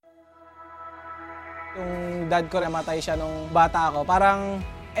Yung dad ko namatay siya nung bata ako, parang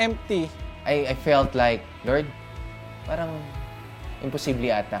empty. I felt like, Lord, parang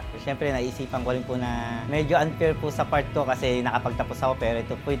imposible ata. Siyempre, naisipan ko rin po na medyo unfair po sa part ko kasi nakapagtapos ako pero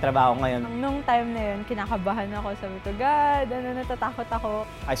ito po yung trabaho ngayon. Nung time na yun, kinakabahan ako. Sabi ko, God, natatakot ako.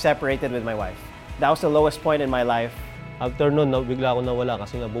 I separated with my wife. That was the lowest point in my life. After nun, bigla ako nawala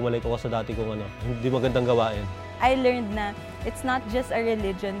kasi bumalik ako sa dati kong hindi magandang gawain. I learned na it's not just a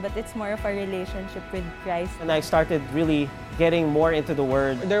religion, but it's more of a relationship with Christ. And I started really getting more into the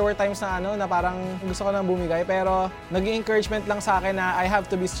Word. There were times na parang gusto ko nang bumigay, pero naging encouragement lang sa akin na I have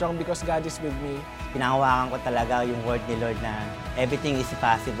to be strong because God is with me. Pinahawakan ko talaga yung word ni Lord na everything is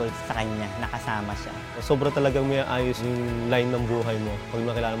possible sa Kanya, nakasama siya. Sobra talagang may ayos yung line ng buhay mo pag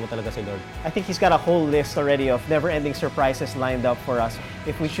nakilala mo talaga si Lord. I think He's got a whole list already of never-ending surprises lined up for us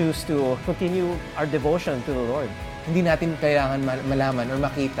if we choose to continue our devotion to the Lord. Hindi natin kailangan malaman or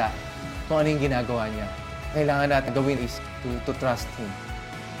makita kung ano yung ginagawa niya. Kailangan natin gawin is to trust Him,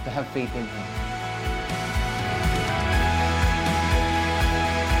 to have faith in Him.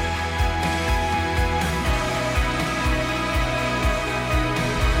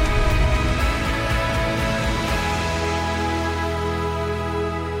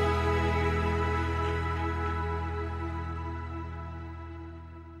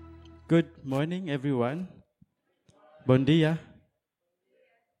 Good morning, everyone. Bon dia.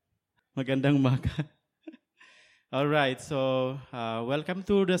 Magandang umaga. All right, so welcome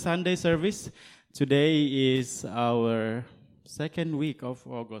to the Sunday service. Today is our second week of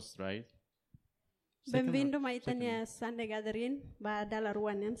August, right? Bem-vindo maitanya Sunday gathering ba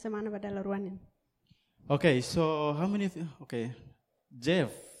dalaruan yan, semana ba dalaruan yan. Okay, so how many okay. Jeff,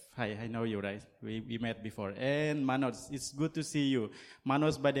 hi, I know you, right? We met before. And Manos, it's good to see you.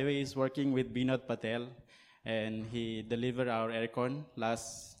 Manos, by the way, is working with Binod Patel. And he delivered our aircon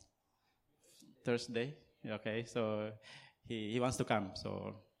last Thursday. Okay, so he wants to come.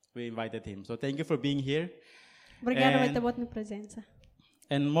 So we invited him. So thank you for being here. Obrigado por tabot na presença.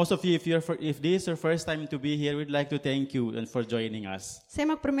 And most of you, if this is your first time to be here, we'd like to thank you and for joining us. Se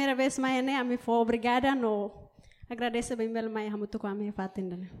mag primeira vez mai ne ami fo obrigada no agradeço bem bel mai hamuto ko ami fatin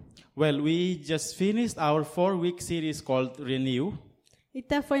dana. Well, we just finished our 4-week series called Renew.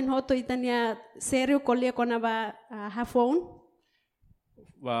 Ita foi hoto itania sério kolia kona ba hafon.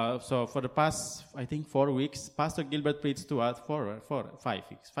 So for the past, I think 4 weeks, Pastor Gilbert preached to us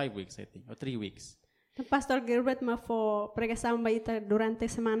 5 weeks, I think, or 3 weeks. Pastor Gilbert ma fo pregação ba ita durante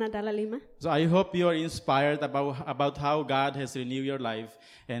semana dala lima. So I hope you are inspired about how God has renewed your life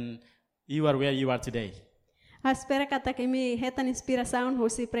and you are where you are today. Espera kata que me retan inspiração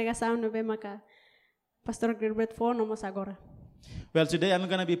hosi pregação no be maka Pastor Gilbert fo no mos agora. Well, today I'm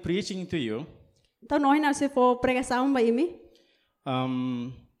going to be preaching to you. Então nós não se for pregação ba imi.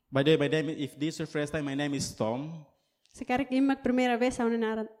 By the way, if this is your first time, my name is Tom. Se quer que mag primeira vez ao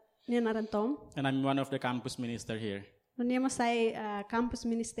naran Tom. And I'm one of the campus minister here. Nós sai campus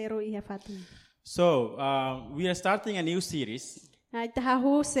ministero iha fatin. So, we are starting a new series.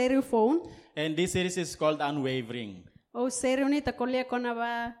 Itahahu serio phone. And this series is called Unwavering. O serio ni takolia kona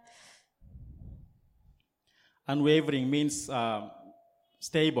ba. Unwavering means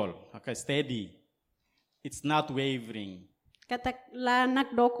stable, okay, steady. It's not wavering. Katak la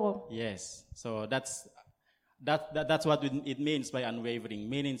nakdoko. Yes. So that's what it means by unwavering.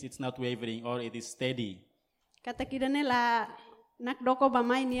 Meaning it's not wavering or it is steady. Katak idane la nakdoko ba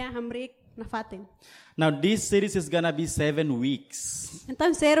may niya hamrik na fatin. Now this series is gonna be 7 weeks.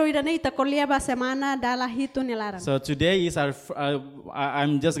 Então serio idane itakolia ba semana dala hito nilaran. So today is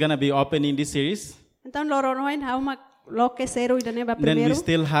I'm just gonna be opening this series. Então loronoin how mag loke serio idane ba Then we primero.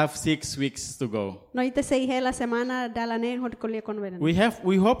 still have 6 weeks to go. No ite sei hela semana dala ne hod kolia konven.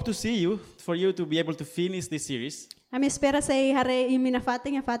 We hope to see you for you to be able to finish this series. Ami espera sei hare imina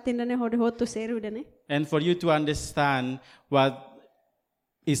fatin dane hod hoto serio idane. And for you to understand what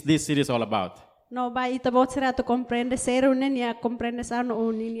is this series all about. No ba itabot sira to comprende serio ne niya comprende sa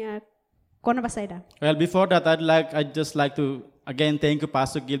no niya kona basaida. Well, before that, I'd just like to again thank you,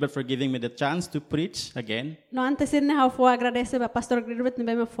 Pastor Gilbert, for giving me the chance to preach again. No antes irne how fo agradece ba Pastor Gilbert ne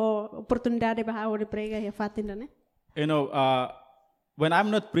bema fo oportunidade ba how de prega ya fatin dane. You know, when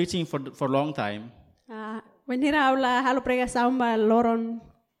I'm not preaching for a long time, when hira aula halo prega samba loron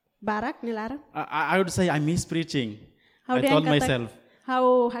barak nilara. I would say I miss preaching. How I told myself.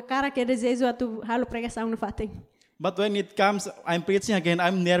 How hakara ke de jesu atu halo prega samba fatin. But when it comes, I'm preaching again,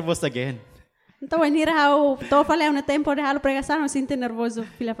 I'm nervous again. Então when hira how to fale na tempo de halo pregação no sinte nervoso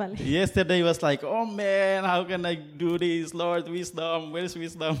fila fale. Yesterday was like, oh man, how can I do this? Lord, wisdom, where's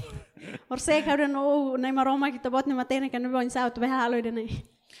wisdom? Or say how no na maroma kita bot ni matene kan bo insa to halo de nei.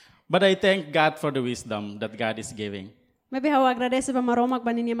 But I thank God for the wisdom that God is giving. Maybe how agradece ba maromak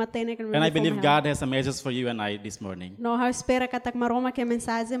ba niya matene kan. And I believe God has a message for you and I this morning. No, how espera katak maromak ya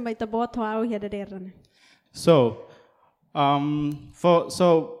mensaje ba itabot how ya daderan. So,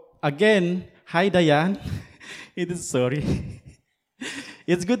 again, hi Diane. Sorry.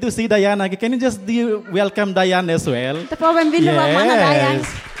 It's good to see Diane again. Can you just welcome Diane as well? Ito po, bem-vindo ba mga Dayan?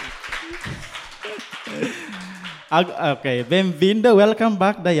 Okay, bem-vindo. Welcome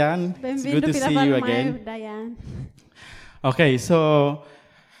back, Diane. It's Bem-vindo good to see you again. Dayan. Okay, so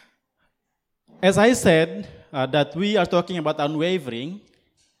as I said, that we are talking about unwavering.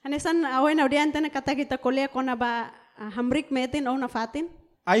 Hanesan awen audiante na katakita kolya ko na ba hamrik metin o na fatin?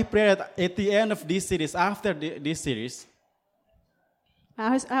 I pray that at the end of this series, after this series,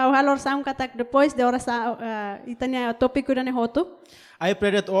 Halor saung katak depois de oras itanya topik ko na ni hoto. I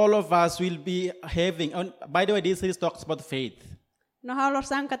pray that all of us will be having, by the way, this series talks about faith. No halor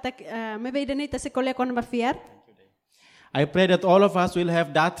saung katak maybe dani ta se kolya ko na ba fear? I pray that all of us will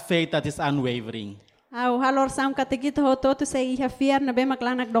have that faith that is unwavering. Halor saung katikit hoto to say iha fear na be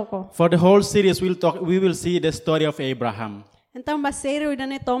maklanak doko. For the whole series, we will see the story of Abraham. Então basero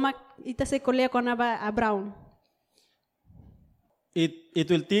dani tomak ita se kolya ko na ba Abraham. It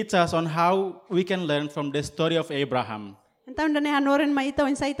will teach us on how we can learn from the story of Abraham. Então dani hanoren maita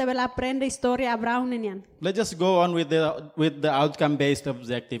insay tabela aprende historia Abraham niyan. Let's just go on with the outcome-based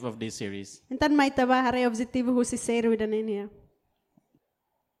objective of this series. Então maita ba hare objetivo husi sero dani niya.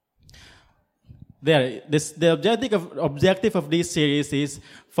 The objective of this series is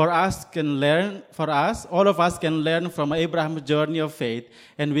all of us can learn from Abraham's journey of faith,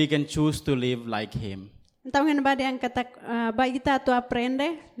 and we can choose to live like him. Então nga ba diyan katak ba ita to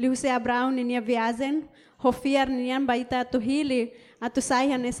aprende liu si Abraham niya viazen hofiar niyan ba ita to hili at to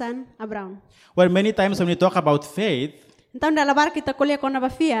sayhan esan Abraham. Well, many times when we talk about faith, Então dalabar kita kolya ko na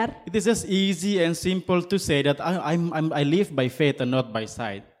ba fear? it is just easy and simple to say that I live by faith and not by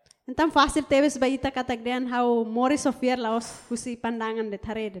sight. Então fácil tebes ba ita katak diyan how more of fear laos husi pandangan det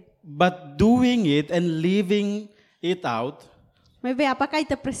haredet. But doing it and living it out, Maybe apakah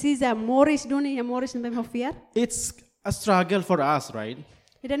ita precisa Morris duni ya Morris na ho fear? it's a struggle for us, right?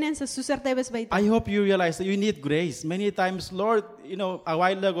 Idan yan sa susar tebes ba ita? I hope you realize that you need grace. Many times, Lord, a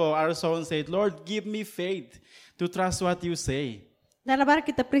while ago, our son said, Lord, give me faith to trust what you say. Dalabar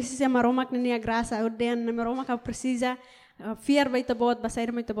kita precisa maromak na niya grasa o diyan na maromak ka precisa fear ba ita bot basay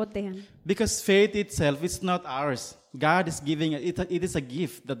mo ita bot diyan. Because faith itself is not ours. God is giving it. It is a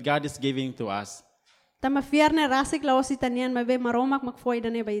gift that God is giving to us. Tama fear na rasik laos ita niyan mabe maromak makfoy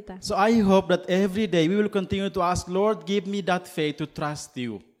dani ba ita. So I hope that every day we will continue to ask, Lord, give me that faith to trust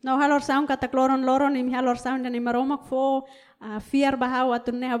you. No halor saung katak loron im halor saung dani maromak fo fear bahaw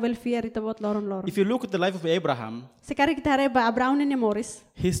atun ne habel fear ita bot loron. If you look at the life of Abraham, Sekari kita hare ba Abraham ni Morris.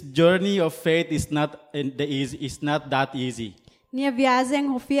 his journey of faith is not that easy. Niya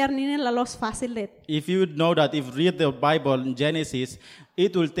viazeng ho fear ni lalos facile det. If you know that, if you read the Bible in Genesis,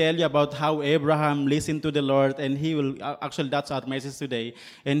 it will tell you about how Abraham listened to the Lord, and he will, actually that's our message today,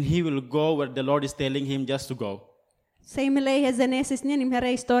 and he will go where the Lord is telling him just to go. Say milay ha Genesis niya nimhere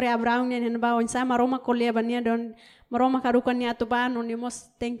historia Abraham niya ba unsa maroma kolya ba niya don maroma karukan niya to ba no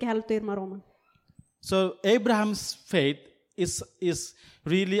nimos tengke haltuir maroma. So Abraham's faith is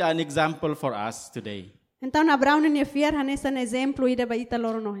really an example for us today. Então Abraham niya fear hanesan exemplo ida ba ita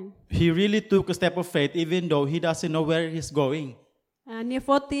loronohin. He really took a step of faith even though he doesn't know where he's going. Niya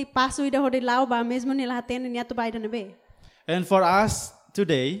foti paso ida hodi lao ba mesmo nila haten niya to ba ida nabe. And for us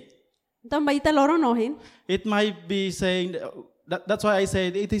today, Então ba ita loronohin. it might be saying, that's why I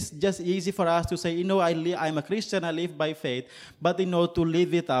said it is just easy for us to say, I'm a Christian, I live by faith, but to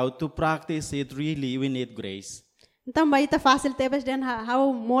live it out, to practice it, really, we need grace. Então ba ita fácil tebes den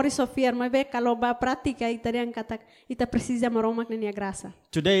how more so fear mabe kaloba pratika ita den katak ita precisa maromak niya grasa.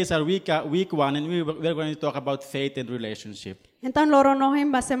 Today is our week 1, and we're going to talk about faith and relationship. Então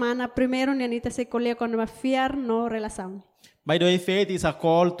loronohin ba semana primero niya ita se kolya kon ba fear no relação. By the way, faith is a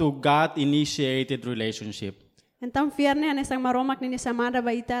call to God-initiated relationship. Então fear niya nesang maromak niya samada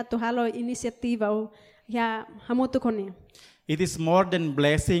ba ita to halo inisiativa o ya hamuto ko niya. It is more than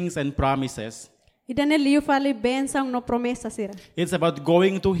blessings and promises. Ida ne liu fali bensang no promesa sira. It's about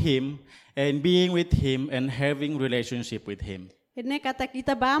going to Him and being with Him and having relationship with Him. Idne kata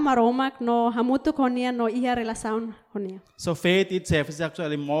kita ba maromak no hamuto ko niya no iya relação ko niya. So faith itself is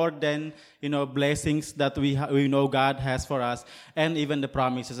actually more than blessings that we know God has for us, and even the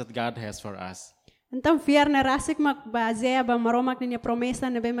promises that God has for us. Então fear na rasik mak ba zea ba maromak niya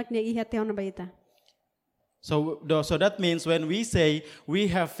promesa na be mak niya iya teo na ba ita. So that means when we say we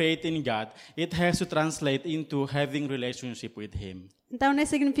have faith in God, it has to translate into having relationship with Him. Então, ne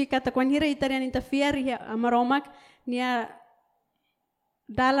significa ta kung hira itarian interfere maromak niya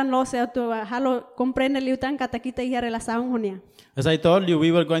dalan lo sa to halo comprende liutan kata kita iha relasaon honia. As I told you,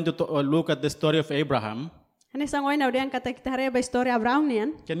 we were going to look at the story of Abraham. Ani sangoy na udian kata kita hare ba story Abraham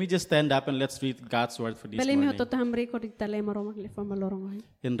niyan. Can we just stand up and let's read God's word for this Bali mi morning? to hamri ko ditale maromak le fa malorong.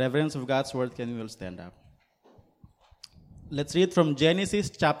 In reverence of God's word, can we all stand up? Let's read from Genesis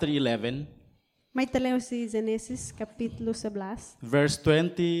chapter 11, May taleo si Genesis kapitulo 11. verse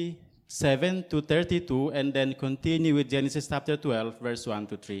 27 to 32, and then continue with Genesis chapter 12, verse 1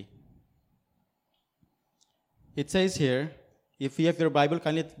 to 3. It says here, if you have your Bible,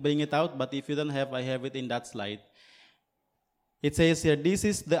 can you bring it out? But if you don't have, I have it in that slide. It says here, this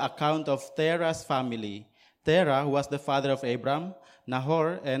is the account of Terah's family. Terah was the father of Abram,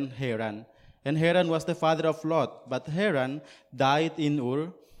 Nahor, and Haran. And Haran was the father of Lot. But Haran died in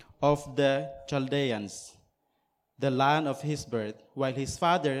Ur of the Chaldeans, the land of his birth, while his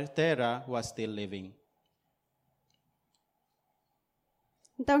father Terah was still living.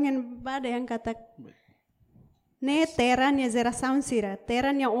 Então ngin bada yang kata ne Terah niya zerasaun sira.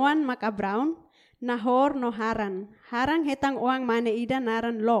 Terah niya uan mak Abraun, Nahor no Haran. Haran hetang uang mane ida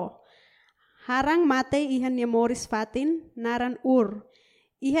naran Lo. Harang mate ihan niya Moris fatin naran Ur.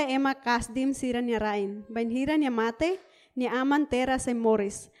 Iha ema kasdim sira niya rain. Bain hira niya mate niya aman Terah sa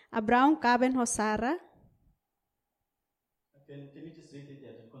Moris. Abraun kaben ho Sara. Can you just read it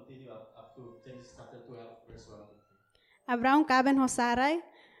and continue up to Genesis chapter 12, verse 1 to 3? Abraun kaben ho Sarai.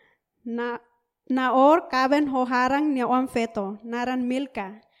 Naor kaben ho harang niya uam feto. Naran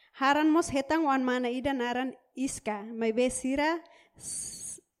Milka. Haran mos hetang uan mana ida naran Iska. May be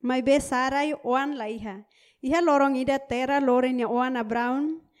Sarai uan laiha. Iha lorong ida Terah lore niya uan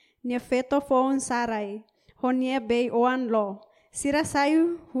Abraun. Niya feto foon Sarai. Ho niya be uan Lo. Sira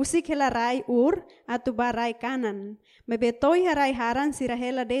sayu husik hela rai Ur atu ba rai kanan. May be toy harai haran sira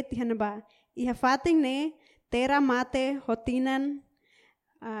hela de tihanaba. Iha fating ne Terah mate hotinan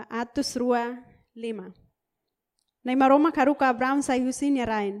atus rua 5. Nay maromak haruka Abraun say husi niya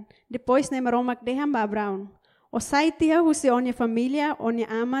rain. Depois nay maromak deham ba Abraun. O say tiha husi o niya familia, o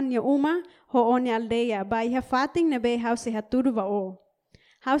niya aman, niya uma, ho o niya aldeia. Ba iha fating na be hause haturu ba o.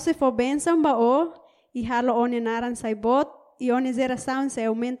 Hause fo bensam ba o, ihalo o niya naran say bot, i o niya zerasaun say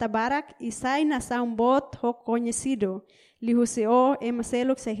aumenta barak, isay na saun bot ho conhecido. Li husi o e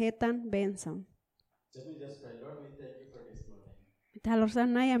maselok say hetan bensam. Let me just pray. Lord, we thank you for this morning.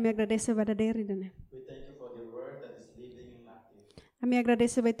 Talorsan na ami agradece badaderi dane. We thank you for the word that is living and active. Ami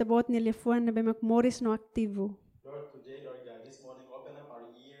agradece ba itabot ni Lefuan na ba makmoris no aktivo. Lord, today, Lord God, this morning, open up our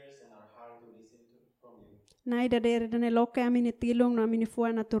ears and our heart to listen from you. Na idaderi dane loka ami ni tilong no ami ni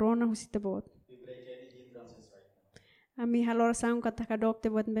Fuan na turona husitabot. We break any hindrances right now. Ami halor saung katakadok te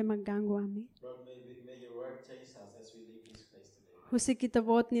bot ba magganggo ami. Lord, may your word change us as we leave this place today. Husik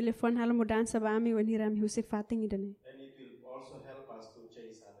kitabot ni Lefuan halamudan sa ba ami wen hirami husik fating idane. And it will also help us to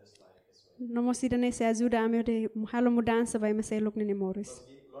change others' life as well. No mo sidane se ajuda ami de halamudan sa ba maselok ni Morris.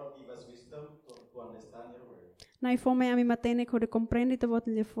 Lord, give us wisdom to understand your word. Na ifome ami matene ko de comprende itabot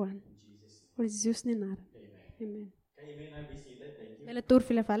ni Lefuan. In Jesus' name. Por Jesus ni nar. Amen. Amen. Can you may be seated? Thank you. Ele tur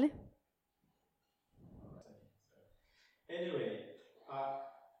file fale. Anyway,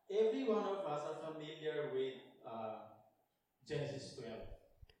 every one of us are familiar with Genesis 12.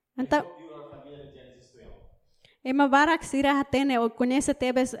 Anta I hope you are familiar with Genesis 12. e mabarak sira hatene o conhece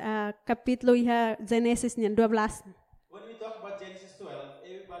tebes kapitulo iha Genesis niyan 12. When we talk about Genesis 12,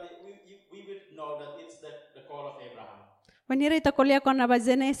 everybody, we will know that it's the call of Abraham. Wanira ita kolya kon na ba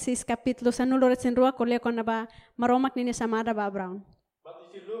Genesis kapitulo sa nuloret senrua kolya kon na ba maromak ni samada ba Abraham. But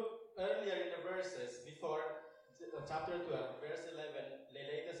if you look earlier in the verses before chapter 12, verse 11, the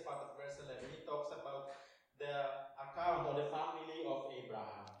latest part of verse 11, he talks about the account or the family of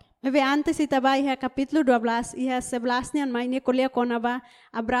Abraham. Maybe antes ita ba iha kapitulo 12 iha 11 niyan may ni kolya kon na ba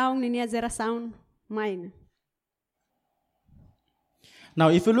Abraham ni niya zerasaun main. Now,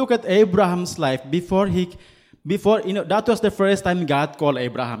 if you look at Abraham's life before that was the first time God called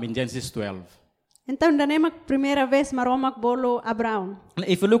Abraham in Genesis 12. Então dane mak primera vez maromak bolo Abraham. And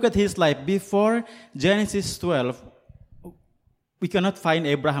if you look at his life before Genesis 12, we cannot find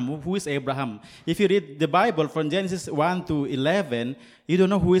Abraham. Who is Abraham? If you read the Bible from Genesis 1 to 11, you don't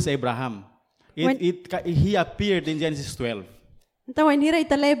know who is Abraham. He appeared in Genesis 12. Então inira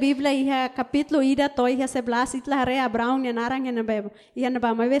itale Biblia iha kapitulo ida to iha 11 itla hare Abraham ni narang yan ba iha na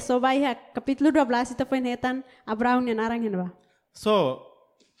ba may so ba iha kapitulo 12 ita pen hetan Abraham ni narang yan ba. So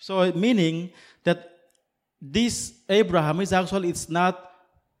meaning that this Abraham is actually it's not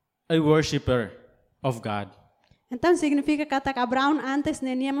a worshipper. of God. Então significa katak Abraão antes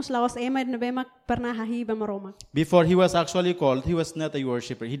neníamos laos ema na bema pernah hahiba maromak. Before he was actually called, he was not a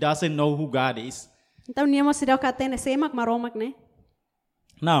worshiper. He doesn't know who God is. Então níamos sidaw katene semak maromak ne.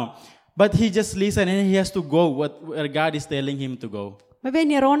 Now, but he just listened and he has to go where God is telling him to go. Mabe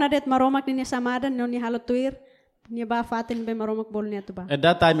ni rona det maromak ni samadan no ni halotuir ni ba fatin be maromak bol niya to ba. At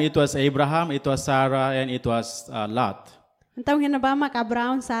that time, it was Abraham, it was Sarah, and it was Lot. Então hinabamak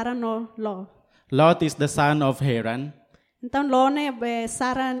Abraão Sarah no lo. Lot is the son of Haran. Então lo ne be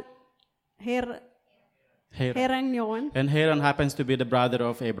Sarah herang niyon. And Haran happens to be the brother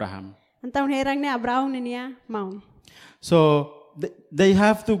of Abraham. Então herang ni Abraão ni niya maun. So they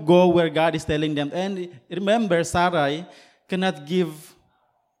have to go where God is telling them. And remember, Sarai cannot give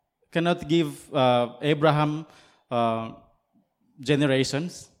Abraham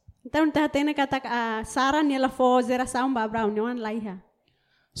generations. Então tatene katak Sarah ni la fo zera saum ba Abraão niyon laiha.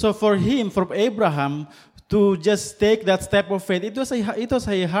 So for Abraham to just take that step of faith, it was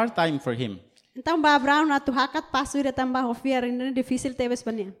a hard time for him. Então ba Abraão na tu hakat pasu ida tamba hofiar ini difícil tebes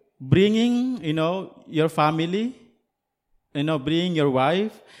bania. Bringing, your family, bringing your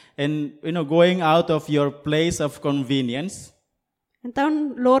wife, and, going out of your place of convenience.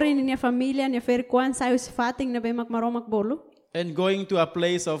 Então lori ni família ni ferkuan sayo sifating na be magmaromak bolo. And going to a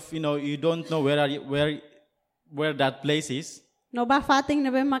place of, you don't know where that place is. No ba fating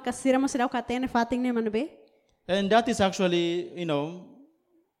na be makasira mo sila katene fating ni manabe. And that is actually,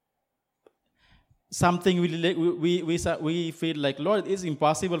 something we feel like, Lord, it's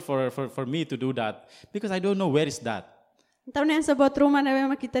impossible for me to do that because I don't know where is that. Então niyan sa botruma na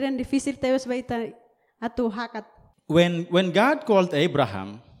be makita rin difícil tebes ba ita atu hakat. When God called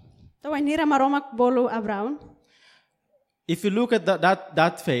Abraham, Então nira maromak bolo Abraão. if you look at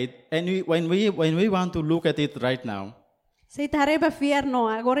that faith, and when we want to look at it right now, Sa itareba fear no,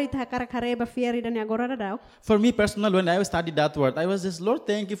 agora itakakareba fear ida ni agora daw. for me personally, when I studied that word, I was just, Lord,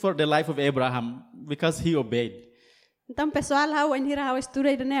 thank you for the life of Abraham because he obeyed. Então pessoal how when hira how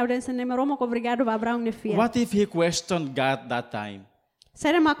estuda ida ni audan sa ni maromok obrigado ba Abraão ni fear. What if he questioned God that time?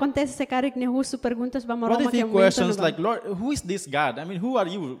 Sera ma acontece se karik ni husu perguntas ba What if maromak he yung questions ba? like, Lord, who is this God? I mean, who are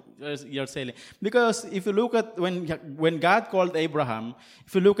you? You're saying. Because if you look at when God called Abraham,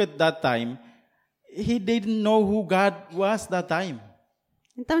 if you look at that time, he didn't know who God was that time.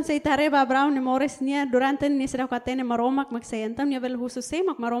 Então sa itareba Abraão ni mores niya durante ni sila katene maromak magsaya. Então niya bel husu se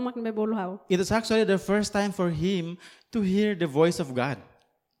maromak ni beboluhaw. It was actually the first time for him to hear the voice of God.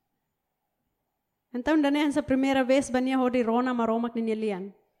 Então danihan sa primeira vez ba niya hodi rona maromak ni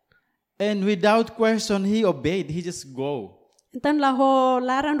Nilian. And without question, he obeyed. He just go. Então laho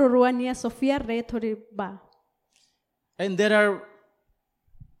laran ruruan niya Sofia ret hodi ba. And there are,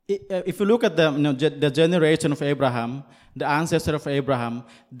 if you look at the generation of Abraham, the ancestor of Abraham,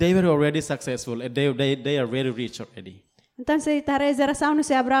 they were already successful. And they are very rich already. Então sa itare zera saunu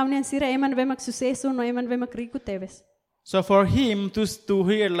si Abraão niyan sira eman be magsuseso no eman be magriku tebes. So for him to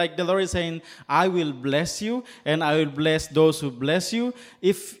hear, like the Lord is saying, I will bless you and I will bless those who bless you.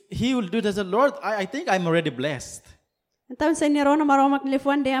 If he will do that, Lord, I think I'm already blessed. Então sa niya rona maromak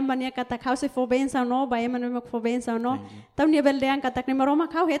lifuan deyan ba niya katak how si fobensa no ba eman be magfobensa no. Então niya bel deyan katak ni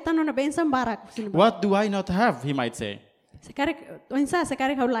maromak how hetan no na bensa barak. What do I not have, he might say. Sa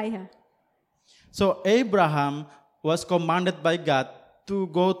karik how laiha. So Abraham was commanded by God to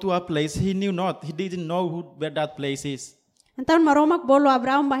go to a place he knew not. He didn't know where that place is. Então maromak bolo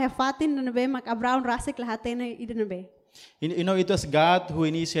Abraão ba hefatin na be mag Abraão rasik lahaten na ida na be. It was God who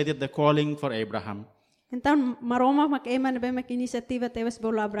initiated the calling for Abraham. Então maromak mag-eman na be mag inisiativa tebes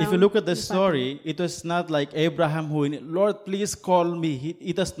bolo Abraão. If you look at the story, it was not like Abraham Lord, please call me.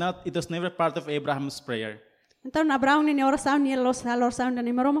 It was never part of Abraham's prayer. Então Abraão ni oração niya los haloração na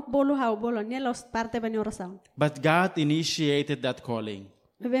ni maromak bolo how bolo niya los parte ba ni oração. But God initiated that calling.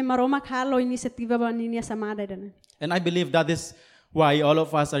 Be maromak halo inisiativa ba niya samada dana. And I believe that is why all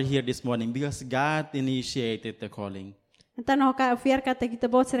of us are here this morning, because God initiated the calling. Então no ka fiar ka kita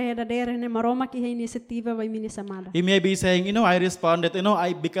bot sa redadera ni maromak iha inisiativa ba niya samada. He may be saying, I responded,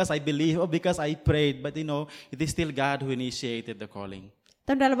 because I believe or because I prayed, but it is still God who initiated the calling.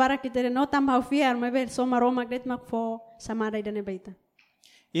 Então dalbara kita no tambah fiar mabe so maromak det magfo samada dana baita.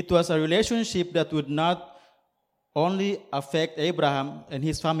 It was a relationship that would not only affect Abraham and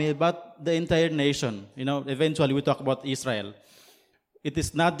his family, but the entire nation. Eventually we talk about Israel. It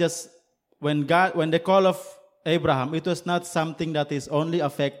is not just when the call of Abraham, it was not something that is only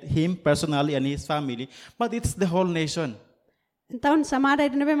affect him personally and his family, but it's the whole nation. Então samada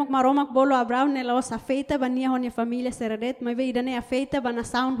ida be magmaromak bolo Abraão ne los afeita ba niya honia família seradet, may be ida ne afeita ba na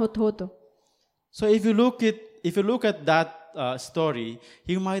sound hot. So if you look at that story,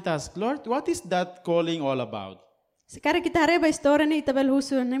 you might ask, Lord, what is that calling all about? Sekarang kita hareba istorya ni itabel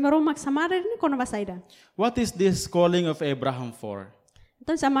husu ni marumak samara ni kono basaida. What is this calling of Abraham for?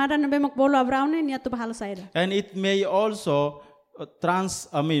 Então samara na bemak bolo Abraham ni atu bahal saida. And it may also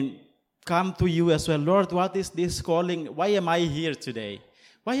come to you as well. Lord, what is this calling? Why am I here today?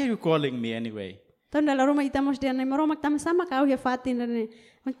 Why are you calling me anyway? Então dalam rumah itamos dia ni marumak sama kau ya fatin ni.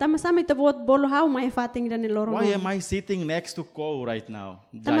 Sama itabot bolo hau mai fatin ni lorong. Why am I sitting next to Ko right now?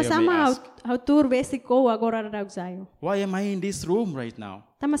 Sama hau tur basic ko agora daw sayo. Why am I in this room right now?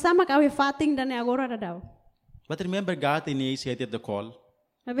 Sama kau ya fatin ni agora daw. But remember, God initiated the call.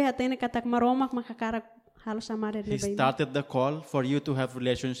 Nabi hatin katak marumak makakarak halos samara He ni bay. started the call for you to have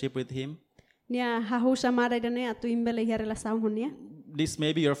relationship with Him. Nia hahu samara ni atu imbele ya relasyon hunya. This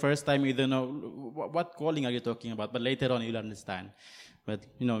may be your first time. You don't know what calling are you talking about, but later on you'll understand. But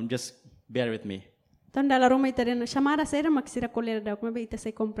just bear with me. Então dalam rumah ita rin samara sera maksira kolera daw mabe ita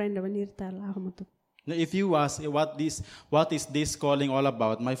say comprehend ba nirta la humatu. Now, if you ask what is this calling all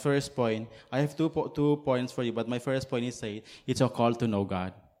about, my first point, I have two points for you, but my first point is it's a call to know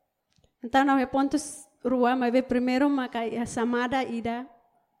God. Então na pontos rua mabe primeiro makai samada ida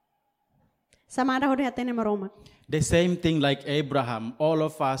samada hore hatene maromak. The same thing like Abraham, all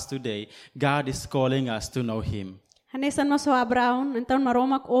of us today, God is calling us to know Him. Hanesan mo so Abraham, então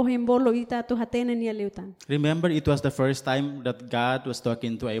maromak o himbolo ita tu hatene niya liutan. Remember, it was the first time that God was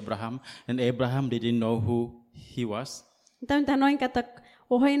talking to Abraham, and Abraham didn't know who he was. Então tanoin katak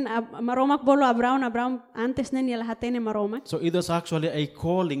ohin maromak bolo Abraham antes na niya hatene maromak. So it was actually a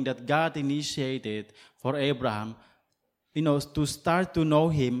calling that God initiated for Abraham, to start to know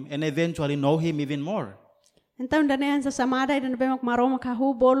Him and eventually know Him even more. Então danehan sa samada ida nabemak maromak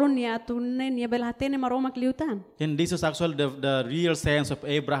hahu bolo niya tunne niya bel hatene maromak liutan. And this is actually the real sense of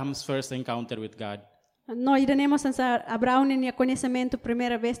Abraham's first encounter with God. No, ida nemos sa Abraham niya conhecimento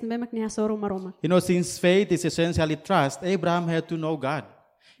primeira vez nabemak niya soro maromak. Since faith is essentially trust, Abraham had to know God.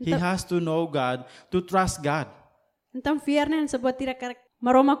 He has to know God to trust God. Então fiarnen sa buat tira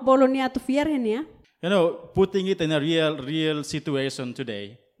maromak bolo niya tu fiarhen niya. Putting it in a real situation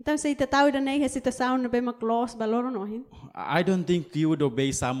today. Então sa itatawid na niya sitwasyon na nabemak loss baloro nohin. I don't think you would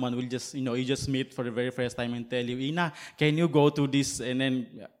obey someone who will just, you just meet for the very first time and tell you, Ina, can you go to this? And then,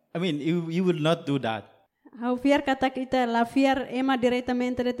 you will not do that. How fiar katak ita la fiar ema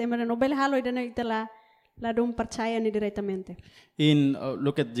directamente de tema nobel halo ida na ita la dum percaya ni directamente.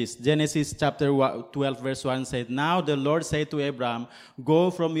 Look at this. Genesis chapter 12 verse 1 said, Now the Lord said to Abraham,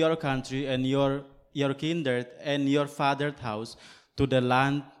 Go from your country and your kindred and your father's house to the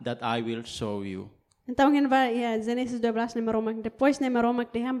land that I will show you. Então Genesis 12 na maromak depois na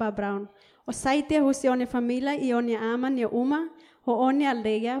maromak de hamba Brown. O saite husi onia família e onia ama nia uma ho onia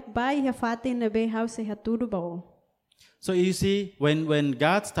aldeia bai ha fati na be house ha tudo bao. So you see, when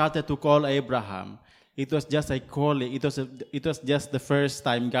God started to call Abraham, it was just a calling. It was just the first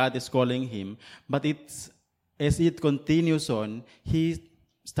time God is calling him. But as it continues on, he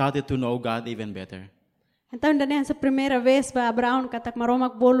started to know God even better. Então danehan sa primeira vez ba Abraham katak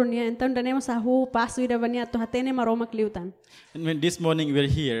maromak bolo niya. Então danehan sa hu paso ida ba niya to hatene maromak liutan. And when this morning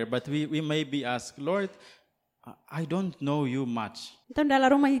we're here, but we may be asked, Lord, I don't know you much. Então dala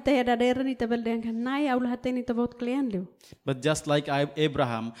rumah ita ya dadera ni tabel dengan kanai aul hatene tabot klian liu. But just like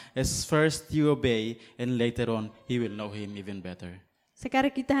Abraham, as first you obey, and later on, he will know him even better.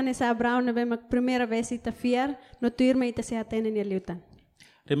 Sekarang kita hanya sa Abraham na ba mag primeira vez ita fiar no tuir ma ita si hatene niya liutan.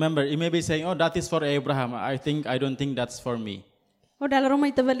 Remember, you may be saying, oh, that is for Abraham. I don't think that's for me. O dala rumah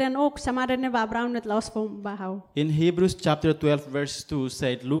ita belen samada na ba Abraham net laos po bahaw. In Hebrews chapter 12 verse 2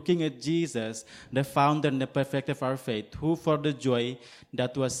 said, looking at Jesus, the founder and the perfecter of our faith, who for the joy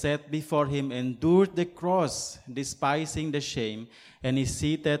that was set before him endured the cross, despising the shame, and is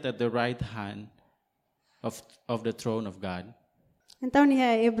seated at the right hand of the throne of God. Então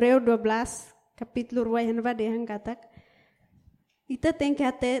niya Hebreo 12 kapitulo 2 hanba dehang katak. Ita tem que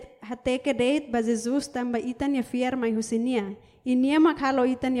hateke deit ba Jesus tamba ita niya fiar mai husinia. Inia makhalo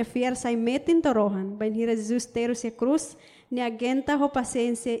ita niya fiar sai metin torohan. Bain hira Jesus teru siya cruz. Ni agenta ho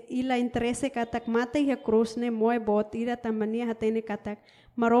paciência ila interesse katak mata hiya cruz ne moe bot ira tamba niya hatene katak.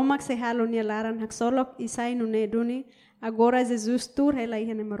 Maromak se halo niya laran haksolok isay nune duni. Agora Jesus tur hela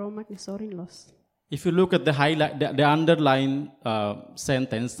iha ne maromak ni sorin los. If you look at the underlined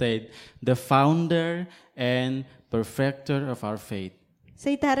sentence said, the founder and perfecter of our faith. Sa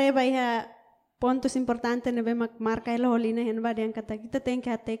itare ba iha pontos importante na ba magmarka ilo holina yan ba diyan katak. Ita tem que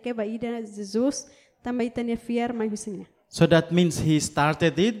hateke ba ida Jesus tamba ita niya fiar mai husinia. So that means he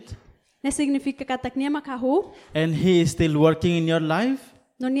started it. Na significa katak niya makahu. And he is still working in your life.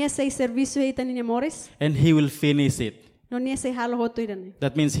 No niya say servicio ita niya mores. And he will finish it. no niya say halo hotoy dane.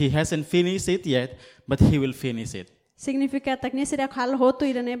 That means he hasn't finished it yet, but he will finish it. Significa tak niya sila halo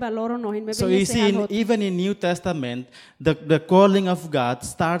hotoy dane ba loro nohin So niya you say see, halo. even in New Testament, the calling of God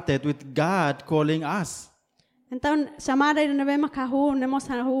started with God calling us. Então chamada na be makahu nemos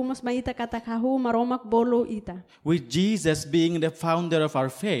hahu mos maita kata kahu maromak bolo ita. With Jesus being the founder of our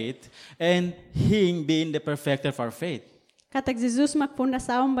faith and Him being the perfecter of our faith. Katak Jesus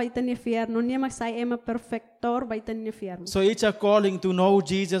magfundasaon ba ita ni fierno niya magsay ema perfector ba ita ni fierno. So it's a calling to know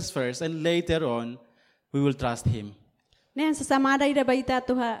Jesus first, and later on, we will trust Him. Niyan sa samada ida ba ita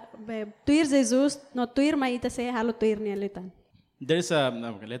tuha tuir Jesus no tuir ma ita say halo tuir niya litan. There's a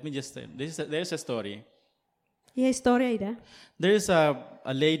let me just say, there's a story. Iya istorya ida. There is a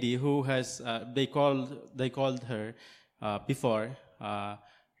lady who has they called her before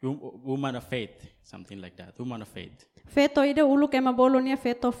woman of faith, something like that, woman of faith. Feto ida ulu kay mabolo niya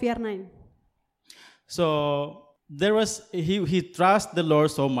feto fiernain. So there was he trusts the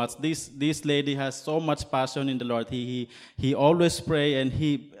Lord so much. This lady has so much passion in the Lord. He always pray, and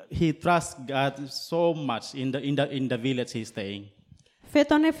he trusts God so much in the village he's staying.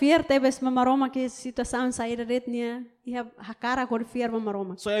 Feto ne fier tebes mamaroma ke situação saída ret niya iha hakara kor fier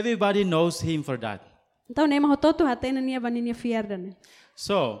mamaroma. So everybody knows him for that. Então ne mahototo hatena niya baninya fier dane.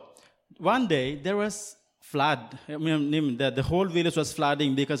 So one day there was flood. I mean, the whole village was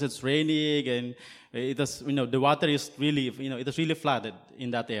flooding because it's raining, and it was, the water is really, it was really flooded in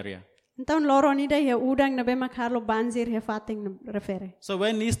that area. Então loro nida iha udang na be makhalo banzir he fating na refere. So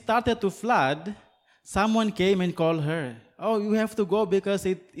when it started to flood, someone came and called her. Oh, you have to go because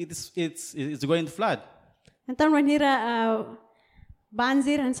it's going to flood. Então when hira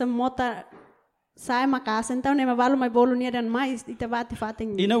banzir han sa mota sai makas então ne mabalo may bolo niya dan mais itabati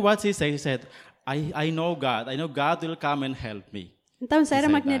fating. You know what she said? He said, I know God. I know God will come and help me. Então sai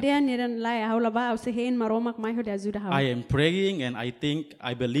ramak niya diyan niya dan lai haula ba si hein maromak mai ho ajuda ha. I am praying, and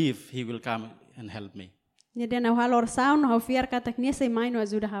I believe He will come and help me. Niya dan halor sound ho fier katak niya say mai no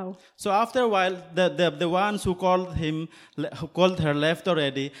ajuda ha. So after a while, the ones who called her left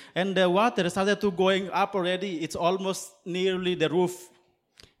already, and the water started to going up already. It's almost nearly the roof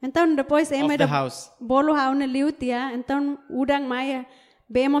Então depois of the house. Bolo ha na liutia, então udang mai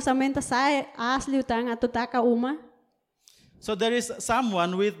bemos amenta sai as liutang atutaka uma. So there is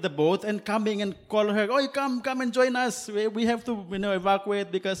someone with the boat and coming and call her, "Oh, come and join us. We have to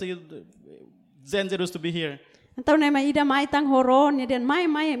evacuate because it's dangerous to be here." Então ne mai ida mai tang horo ni den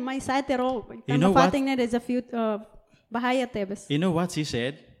mai sai tero. You know what? Ne there's a few bahaya tebes. You know what she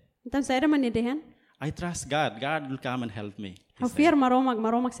said? Então sai man ni dehen. I trust God. God will come and help me. Ho fier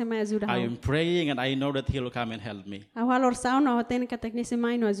maromak se mai ajuda ha. I am praying, and I know that He will come and help me. Ho halor sound ho ten katak ni se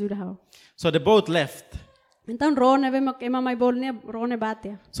mai no ajuda ha. So the boat left. Então ro ne be mak ema mai bol ne ro ne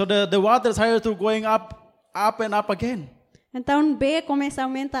batia. So the water started to going up and up again. Então be começa a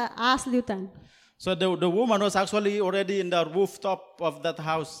aumenta as liutan. So the woman was actually already in the rooftop of that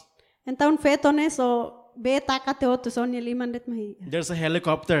house. Então feto ne so be takate oto so ni liman det mai. There's a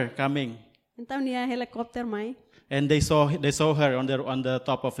helicopter coming, Então niya helicopter mai. and they saw her on the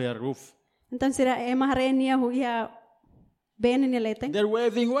top of her roof. Então sira ema hare niya hu ia ben ni leteng. They're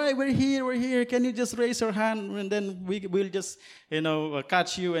waving, "Why, we're here. Can you just raise your hand, and then we'll just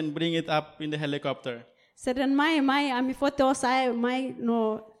catch you and bring it up in the helicopter." Sedan mai ami foto sai mai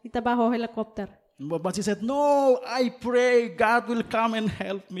no itabaho helicopter. But she said, "No, I pray God will come and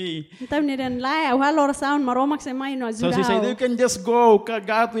help me." Então ni den lai au halor sound maromak se mai no So ajuda she said, ha. "You can just go.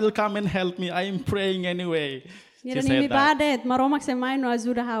 God will come and help me. I am praying anyway." Ni She den said mi that. badet maromak se mai no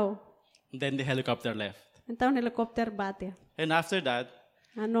ajuda ha. Then the helicopter left. Então helicopter batia. And after that,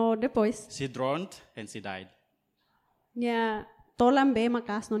 Ano depois she drowned and she died. niya tolam be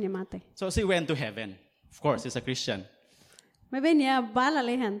makas no niya mate. So she went to heaven. Of course, she's a Christian. May be niya bala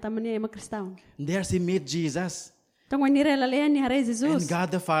lehan taman niya makristão. There she met Jesus Então when nire lalehan ni hare and Jesus. God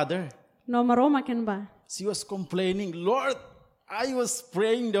the Father. No maromaken ba. She was complaining, "Lord, I was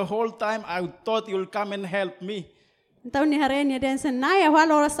praying the whole time. I thought you'll come and help me." Então ni hare niya den sen naya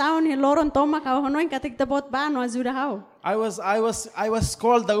halor sound ni loron toma ka honoin katigtabot ba no ajuda ha. I was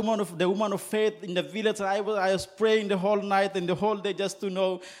called the woman of faith in the village. I was praying the whole night and the whole day just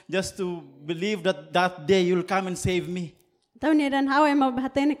to believe that day you'll come and save me. Então ni den how ema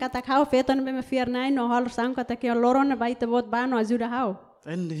hatene katak how feton be me fier nai no halor sound katak yo loron na baitabot ba no ajuda ha.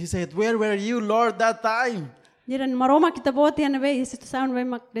 And he said, "Where were you, Lord, that time?" Ni den maroma kitabot yan be is to sound be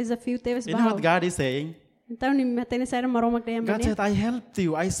mak there's a few teves You know ba. what God is saying? Então ni hatene sa maromak de God yan. said, "I helped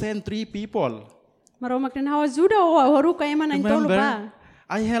you. I sent 3 people. Maromak den how ajuda o horu ka ema na tolo Remember? ba.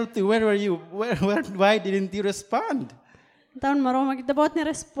 I helped you. Where were you? Why didn't you respond?" Taon maromak itabot ni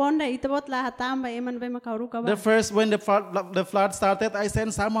responda itabot lahat tamba eman ba makaruka ba. The first, when the flood started, I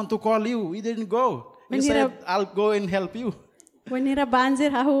sent someone to call you. You didn't go. You When said, I'll go and help you. When nira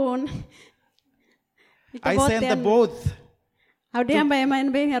banjir hahon. I sent the boat How di ba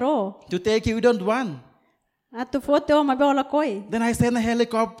eman ba hero? to take you. You don't want. At tu foto mabola koy. Then I sent a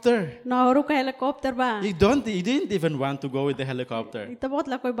helicopter. No ka helicopter ba? You didn't even want to go with the helicopter. Itabot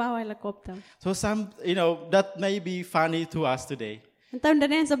la koy bawa helicopter. So that may be funny to us today. Taon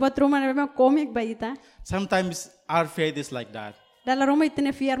danen sa bathroom na ba comic ba ita? Sometimes our faith is like that. Dala roma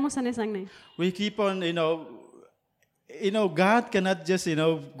itinafiar mo sa nesang na. We keep on, God cannot just,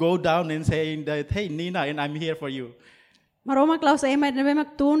 go down and saying that, hey, Nina, and I'm here for you. Maroma Klaus ay may na ba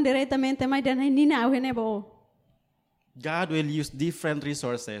magtun diretamente may dan ay nina awin na ba? God will use different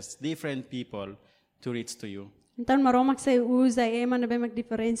resources, different people to reach to you. Taon maromak sa uza ay man na ba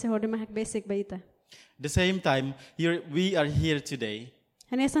magdiferensya ho di mahakbesik ba ita? At the same time, we are here today.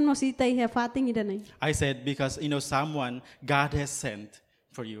 Hanesan mo sita iha fating idanay. I said because, someone God has sent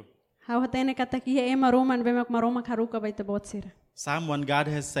for you. How hatay na katakiha ay maroman ba maromak haruka ba ita bot sira? Someone God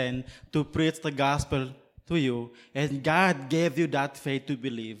has sent to preach the gospel to you, and God gave you that faith to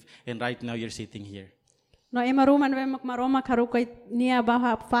believe, and right now you're sitting here. No ay maruman ba maromak haruka niya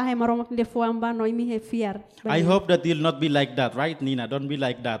ba fahe maromak lefuan ba no imihe fiar. I hope that you'll not be like that, right, Nina? Don't be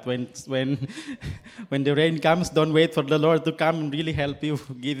like that. When the rain comes, don't wait for the Lord to come and really help you,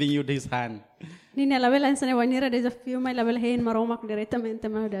 giving you His hand. Nina labelan sa wanira there's a few may label hein maromak diretamente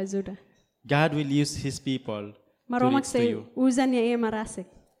ma da ajuda. God will use His people Maromak to reach to you. uzan niya ay marasik.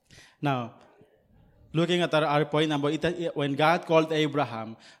 Now, looking at our point number, when God called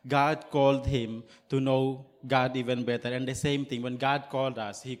Abraham, God called him to know God even better. And the same thing, when God called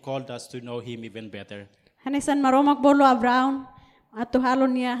us, He called us to know Him even better. Hanesan maromak bolo Abraham at tuhalo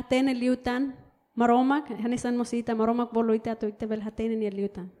niya hatene liutan maromak hanesan mo sita maromak bolo ita to itebel hatene niya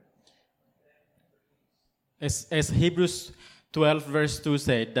liutan. As Hebrews 12 verse 2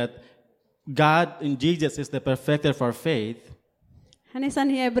 said that God in Jesus is the perfecter for faith.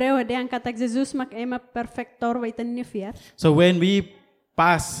 Hanesan hi Hebreo de ang katag Jesus mak ema perfector wa itan ni fiar. So when we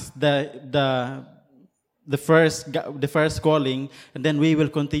pass the first calling, and then we will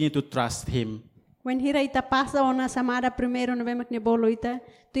continue to trust Him. When hira ita pasa ona samada primero na bemak ni bolo ita,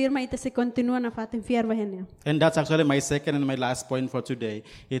 tuirma ita se continua na fatin fiar ba henya. And that's actually my second and my last point for today.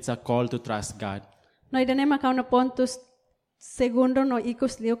 It's a call to trust God. No idane makaw na pontus segundo no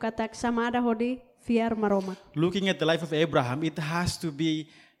ikos liu katak samada hodi fiar maromak. Looking at the life of Abraham, it has to be,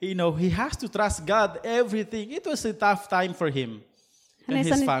 he has to trust God everything. It was a tough time for him and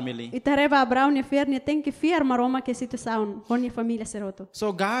his family. Itareba Abraham ni fiar ni tenki fiar maromak ke situ saun hon ni familia seroto.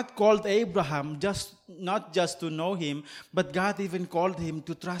 So God called Abraham not just to know him, but God even called him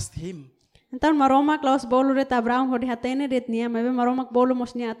to trust him. Entan maromak laos bolo ret Abraham hodi hatene ret niya mabe maromak bolo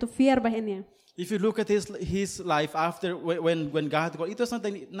mos niya to fiar ba henya. If you look at his life after when God called, it was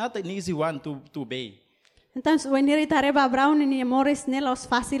not an easy one to obey. Então when he itareba Abraham ni mores nelos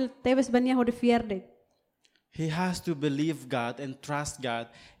fácil tebes bania hodi fiar de. He has to believe God and trust God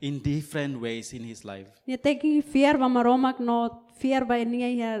in different ways in his life. Ni teki fiar ba maromak no fiar ba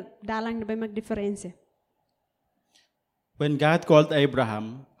niya ya dalang na ba mag diferensya. When God called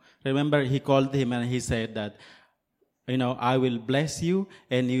Abraham, remember He called him and He said that, I will bless you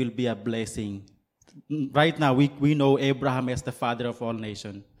and you will be a blessing. Right now, we know Abraham as the father of all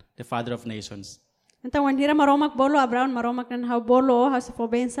nations, the father of nations. Então when hira maromak bolo Abraham maromak nan how bolo how sa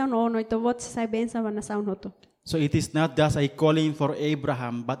fobensa no ito what sa bensa na sound hoto. So it is not just a calling for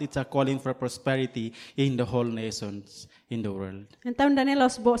Abraham, but it's a calling for prosperity in the whole nations in the world. Então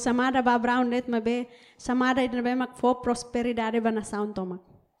danelos bo samada ba Abraham net mabe samada ina be mak for prosperidade ba na sound tomak.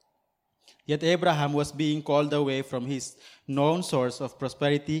 Yet Abraham was being called away from his known source of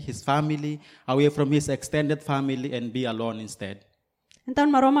prosperity, his family, away from his extended family, and be alone instead.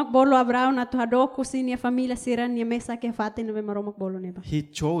 Então maromak bolo Abraham na tuhado kusin niya familia siran niya mesa ke fatin na be maromak bolo neba. He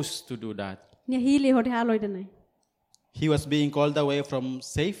chose to do that. Niya hili hodi haloy danay. He was being called away from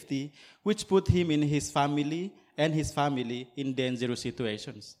safety, which put him and his family in dangerous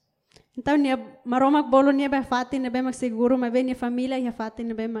situations. Então niya maromak bolo niya be fatin na be magsiguro mabe niya familia niya fatin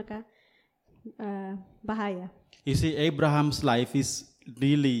na be maka bahaya. You see, Abraham's life is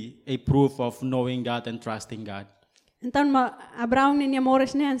really a proof of knowing God and trusting God. Então Abraham niya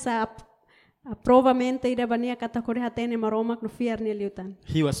mores niya sa provamente ida ba niya katakuri hatene maromak no fear niya liutan.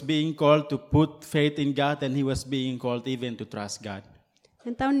 He was being called to put faith in God, and he was being called even to trust God.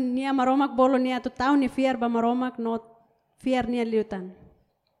 Então niya maromak bolo niya to tao ni fear ba maromak no fear niya liutan.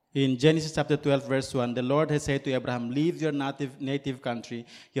 In Genesis chapter 12, verse 1, the Lord has said to Abraham, leave your native country,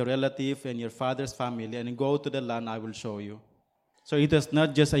 your relative, and your father's family, and go to the land I will show you. So it was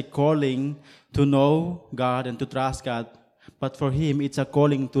not just a calling to know God and to trust God, but for him, it's a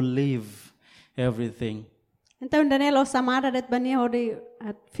calling to live everything. Então Daniel samada det bania hodi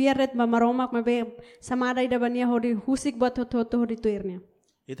at fieret ba maromak mabe samada ida bania hodi husik bat hoto hodi tuirnya.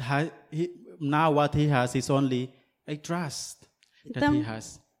 Now what he has is only a trust that he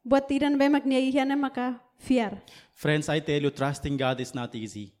has. Buat tidan be magnia ihana maka fiar. Friends, I tell you, trusting God is not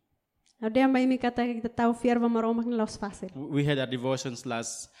easy. Ade may mi kata kita tahu fiar ba maromak ni los fácil. We had our devotions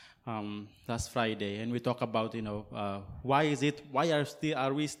last Friday, and we talk about why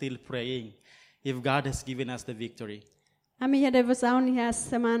are we still praying if God has given us the victory? Ami ya devosaun ya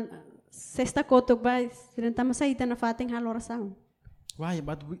seman sexta kotok ba sinentama sa ita na fating halorasaun. Why?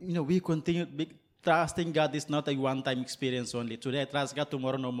 But we continue. Trusting God is not a one-time experience only. Today I trust God,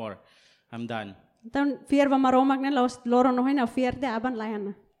 tomorrow no more. I'm done. Então fiar ba maromak na los loro no na fiar de aban layan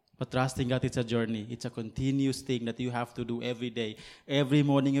na. But trusting God, it's a journey. It's a continuous thing that you have to do every day. Every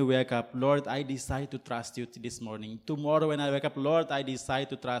morning you wake up, Lord, I decide to trust you this morning. Tomorrow when I wake up, Lord, I decide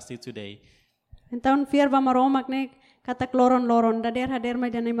to trust you today. Então fiar ba maromak ne katak loron dader hader may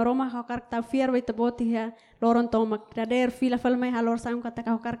danay maromak hakar ta fiar ba itabot ya loron tomak dader fila fal may halor sam katak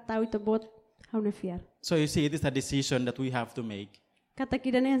hakar ta itabot how na fiar. So you see, it is a decision that we have to make. Katak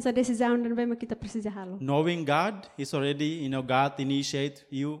idanen sa desisyon dan ba makita precisa halo. Knowing God is already, God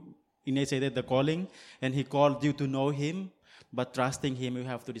initiated the calling, and He called you to know Him, but trusting Him, you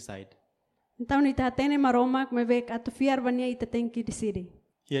have to decide. Então itatene maromak mabek at fiar ba niya itatenki decide.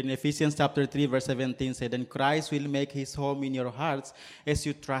 Here in Ephesians chapter 3, verse 17 said, and Christ will make His home in your hearts as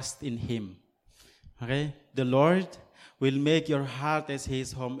you trust in Him. Okay? The Lord will make your heart as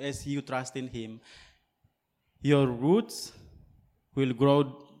His home as you trust in Him. Your roots will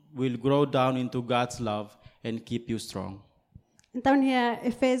grow down into God's love and keep you strong. Então niya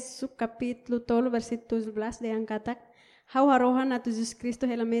Efeso kapitulo 12 versículo 12 de ang katak how harohan at Jesus Cristo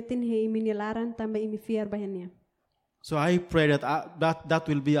helametin he iminilaran tamba imifiar bahan. So I pray that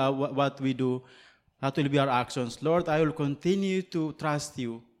will be what we do. That will be our actions. Lord, I will continue to trust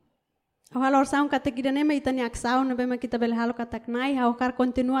you. Halor saun katak idane may itani aksaw na ba makita belhalo katak nai how kar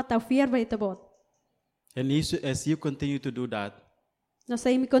continua ta fiar ba itabot. And as you continue to do that, no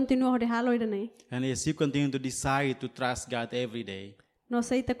say mi continua de halo idane. and as you continue to decide to trust God every day, no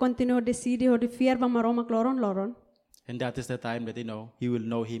say ta continua decide ho de fiar ba maroma loron. And that is the time that you will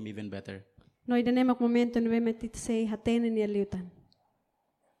know Him even better. No idane mak momento na ba matit say hatene ni liutan.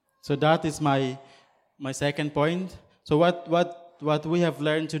 So that is my second point. So what we have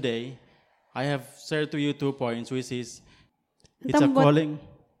learned today, I have shared to you 2 points, which is it's a calling.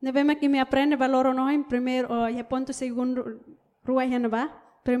 Nebe makimi aprende valoro no en primero o ya ponto segundo ruwa yan ba?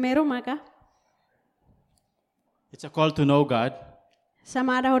 Primero maka. It's a call to know God.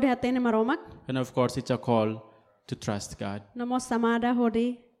 Samada ho de hatene maromak. And of course, it's a call to trust God. Namo samada ho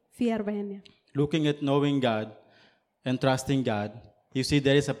de fiar bahenya. Looking at knowing God and trusting God, you see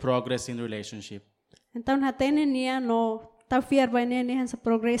there is a progress in relationship. Então hatene niya no ta fiar bahenya niya sa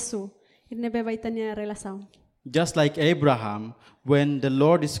progreso. Nebe ba itanya relasyon. Just like Abraham, when the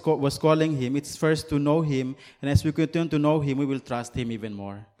Lord was calling him, it's first to know Him, and as we continue to know Him, we will trust Him even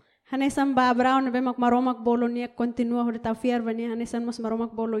more. Hanesan ba Abraham na mak maromak bolo niya continua ho ta fiar ba niya hanesan mas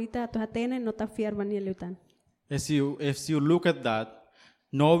maromak bolo ita to hatene no ta fiar ba niya liutan. As you look at that,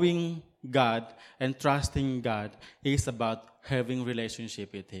 knowing God and trusting God is about having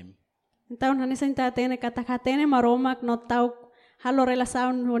relationship with Him. Então hanesan ta hatene katak hatene maromak no tau halo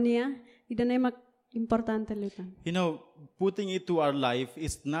relasyon ho niya idane mak importante liutan. Putting it to our life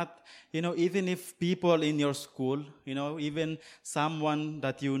is not, even if people in your school, even someone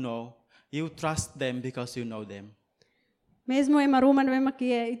that you trust them because you know them. Mesmo maruman na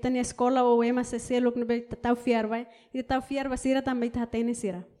makia itani escola o ema se selok na tau fiar vai, ita tau fiar ba sira tambay hatene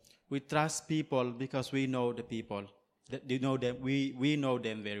sira. We trust people because we know the people. You know them. We know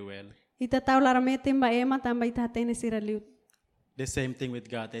them very well. Ita tau larametin ba ema tambay hatene sira liut. The same thing with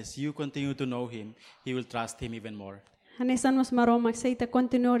God. As you continue to know Him, you will trust Him even more. Hanesan mas maromak sa ita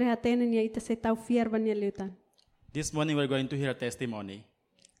continue re hatene niya ita se tau fiar ba niya liutan. This morning we're going to hear a testimony.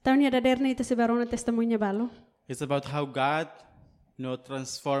 Tau niya dader na ita se barona testimonya balo. It's about how God,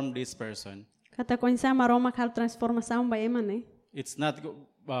 transformed this person. Kata ko insa maromak hal transformasaon ba ema ne. It's not,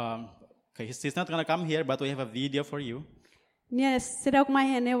 he's not gonna come here, but we have a video for you. Niya sira ko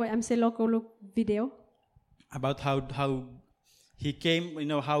mahene am se local video. About how he came,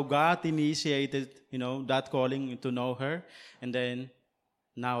 how God initiated, that calling to know her, and then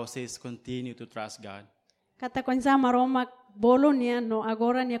now says continue to trust God. Kata kung sa maromak bolo niya no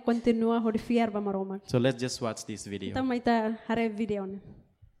agora niya continua hori fiar ba maromak. So let's just watch this video. Ito may ta hare video na.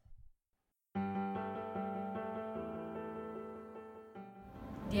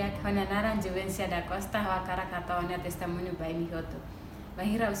 Dia Honanaran Juvencia da Costa Hakara Catona Testemunho by Mihoto.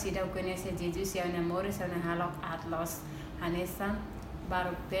 Bahira usida conhece Jesus e namoro se halok atlos Hanessa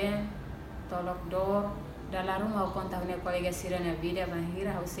Barukten Tolok Dor Dalarum ao contar uma colega sira na vida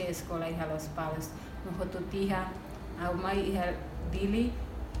Bahira você escola e halos palos no Hotutiha ao mai dili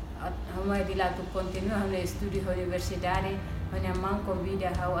ao mai dila tu continua no estudo universidade onde man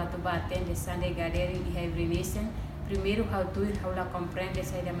convida ao atuba atende Sunday gathering e hibernation. Primeiro, how to la compreende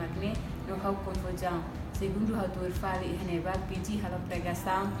saída magne, no how confusão. Segundo, how to fale e reneva, pedir a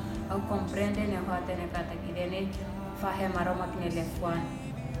pregação, how compreende ne how atene kata kidene, fahe maroma kne lefuan.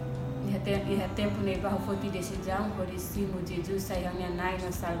 E tempo ne how foti decisão, por isso Jesus saiu nai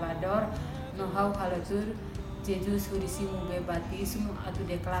no Salvador, no how halatur, Jesus hurisimu be batismo, atu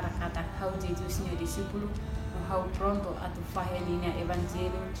declara kata how Jesus ne discípulo, no how pronto atu fahe linha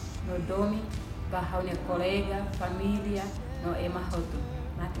evangelho, no domi, bahau ne colega, família, no emahoto.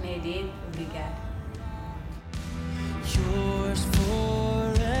 Makne dele, obrigado. Yours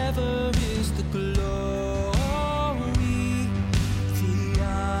forever is the glory, the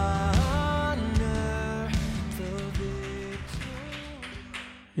honor, the victory.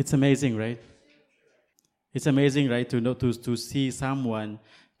 It's amazing, right? It's amazing, right, to see someone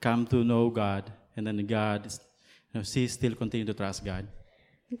come to know God, and then God, she still continue to trust God.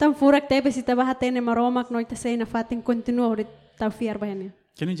 Então furak tebe si tabahatene maromak no itasay na fating continua hori tau fiar ba niya.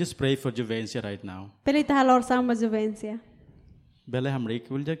 Can you just pray for Juvencia right now? Pili tahalor sama Juvencia. Bele Hamrik,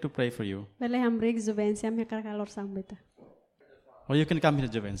 we'll like to pray for you. Bele hamrik Juvencia mi kalor sama beta. Or you can come here,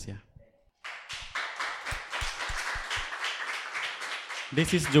 Juvencia.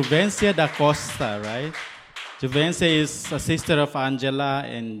 This is Juvencia da Costa, right? Juvencia is a sister of Angela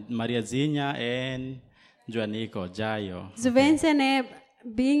and Maria Zinha and Juanico, Jayo. Juvencia ne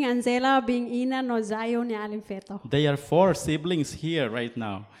being Angela, being Ina, no Zayo ni Alin Feto. They are 4 siblings here right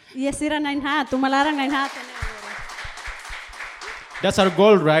now. Yesira nain ha, tumalarang nain ha. That's our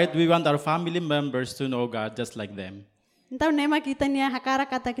goal, right? We want our family members to know God just like them. Então nem makita niya hakara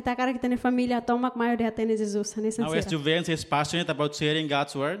kata kita kara kita ni família tomak mayo de hatene Jesus. Now, as Juvencia is passionate about sharing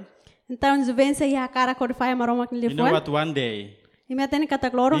God's word, então Juvencia i hakara ko faya maromak ni you know what? One day, Imetene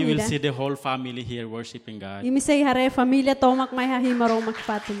katakloro you will nila. see the whole family here worshiping God. Imisay hare família tomak may hahimaromak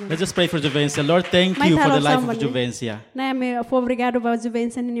patin. Let's just pray for Juvencia. Lord, thank you for the life of Juvencia. Na me obrigado ba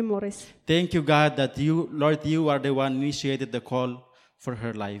Juvencia ni Morris. Thank you, God, that you, Lord, you are the one initiated the call for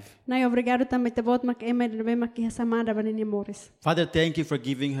her life. Na obrigado também te bot mak emed be makihasamada ba ni Morris. Father, thank you for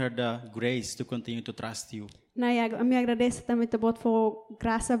giving her the grace to continue to trust you. Na me agradeço também te bot for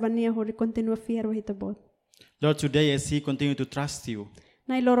graça ba niya hori continua fiero hita bot. Lord, today as he continue to trust you,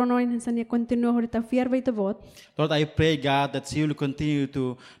 na iloronoin sa niya continue hori ta fier ba ita bot. Lord, I pray, God, that she will continue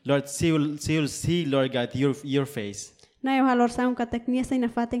to, Lord, she will see, Lord God, your face. Na yo halor sa katak niya sa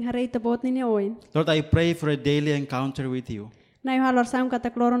inafating hare ita bot ni oin. Lord, I pray for a daily encounter with you. Na yo halor sa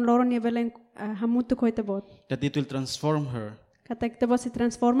katak loron niya belen hamutu ko ita bot. That it will transform her katak ita bot si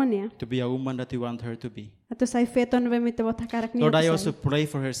transforma niya. To be a woman that you want her to be. Ato sa feto na be ita bot hakarak niya. Lord, I also pray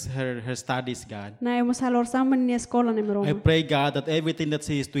for her studies, God. Na yo mas halor sa niya eskola ni Roma. I pray, God, that everything that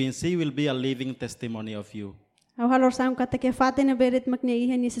she is doing, she will be a living testimony of you. Au halor sa katak ya fate na berit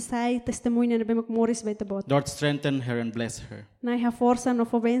makniihan niya sa sai testimonya na be makmoris ba ita bot. Lord, strengthen her and bless her. Na ha forsa no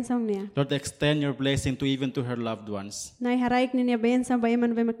fobensan niya. Lord, extend your blessing to even to her loved ones. Na haraik niya bensan ba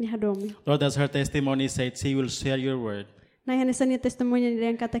man be maknihadomi. Lord, as her testimony said, she will share your word. Na hanisan niya testimonya niya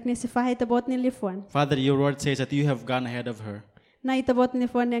ang katak niya si fahay tabot ni Lifuan. Father, your word says that you have gone ahead of her. Na itabot ni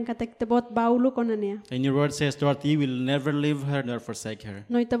Lifuan niya ang katak tabot baulo ko na niya. And your word says, Lord, you will never leave her nor forsake her.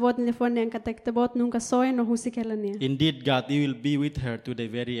 No itabot ni Lifuan niya ang katak tabot nung kasoy no husikela niya. Indeed, God, you will be with her to the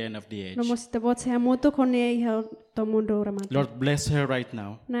very end of the age. No mos itabot sa hamuto ko niya ihal to mundo ramat. Lord, bless her right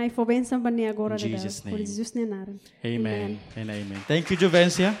now. Na ifobensan ba niya agora in Jesus' name. Por Jesus niya naran. Amen. And amen. Thank you,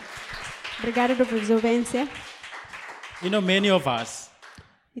 Juvencia. Obrigado do Juvencia. You know, many of us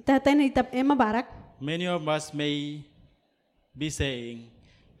may be saying,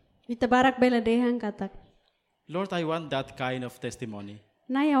 Itabarak beladehan katak. Lord, I want that kind of testimony.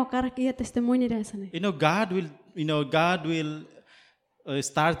 Naya karak iya testimony dasane. God will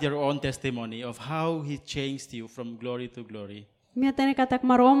start your own testimony of how He changed you from glory to glory. Miatene katak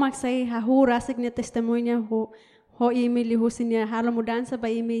maromak say hahura sig niya testimonya ho imili husin niya halo mudansa ba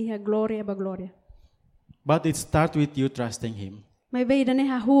imi ha gloria ba gloria. But it starts with you trusting Him. May bayda ni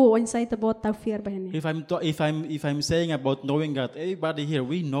hahu inside about ta fear ba niya. If I'm saying about knowing God, everybody here,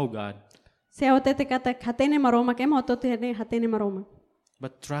 we know God. Se otete kata hatene maromak em otote hatene maromak.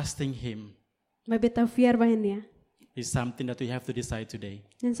 But trusting Him May bitaw fear ba niya? is something that we have to decide today.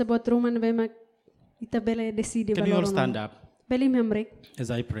 Yan sa bot ruman ba mag itabele decide Can we all stand up Beli membrek as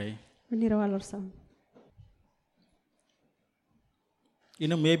I pray? manira walor sa. You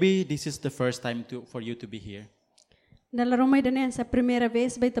know, maybe this is the first time for you to be here. Dala rumay dane sa primera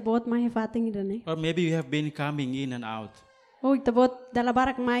vez ba itabot mahifating dane. Or maybe you have been coming in and out. O itabot dala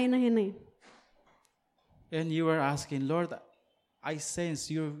barak may na hinay. And you are asking, Lord, I sense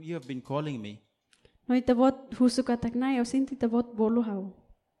you have been calling me. No itabot husukatak na yaw sinti itabot boluhaw.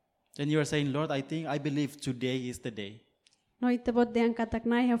 And you are saying, Lord, I believe today is the day No itabot deyang katak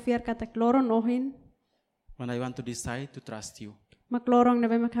na yaw fear katak loron ohin. when I want to decide to trust you. Maklorong na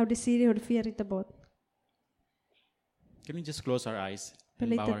ba makaw decide or fear itabot. Can we just close our eyes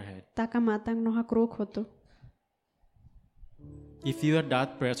and Pala bow our head? takamatang no hakruk hoto. If you are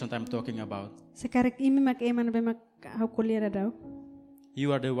that person that I'm talking about, Sa karik imi mak-ema na ba makaw kulira daw.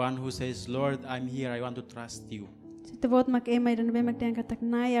 you are the one who says, Lord, I'm here, I want to trust you. Sa itabot mak-ema na ba magdeyang katak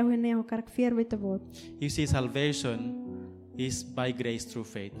na yaw hinay yaw karak fear ba itabot. You see, salvation is by grace through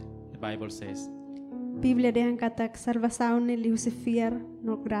faith, the Bible says. Biblia deyang katak salvasaon ni lihu si fear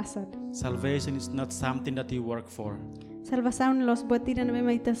no grasad. Salvation is not something that you work for. Salvasaon ni los buatida na ba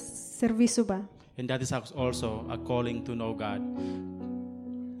may itas serviso ba. And that is also a calling to know God.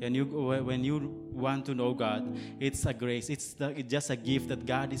 And when you want to know God, it's a grace. It's just a gift that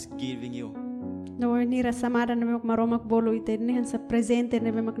God is giving you. No nira samara na ba maromak bolo ite nihan sa presente na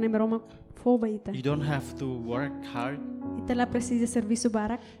ba na maromak foba ita. You don't have to work hard. Itala precisa serviso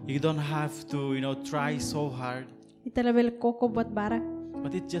barak. You don't have to, try so hard. Itala bel koko buat barak.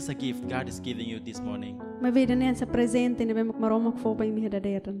 But it's just a gift God is giving you this morning. Mabida niyan sa presente na ba maromak foba imi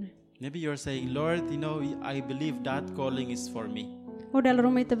hadaderan. Maybe you're saying, Lord, I believe that calling is for me. O dal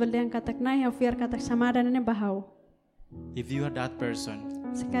rumay tabal deyang katak na yaw fear katak samara na bahaw. If you are that person,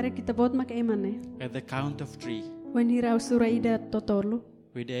 Sa karik itabot mak-eman eh. at the count of 3, When hiraw suraida totolo.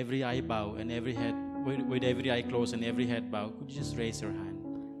 with every eye bow and every head, with every eye closed and every head bow, could you just raise your hand?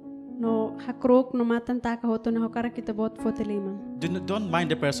 No hakrok no matanta ka hoto na hokarak itabot foteliman. Don't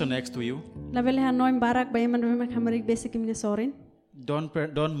mind the person next to you. Label ha noim barak ba yaman ba maghamarig basic imnya sorin.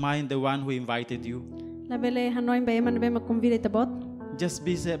 Don't mind the one who invited you. Label ha noim ba yaman ba magkonvida itabot. Just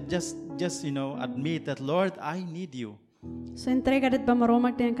admit that, Lord, I need you. So entrega det ba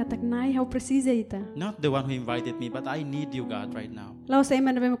maromak deyang katak na yaw precisa ita. Not the one who invited me, but I need you, God, right now. Lao sa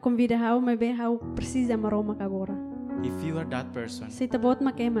iman na ba magkonvida haw may ba haw precisa maromak agora. If you are that person, Sa itabot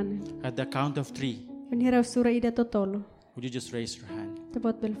mak-eman eh. at the count of 3, When hiraw suraida totolo. would you just raise your hand?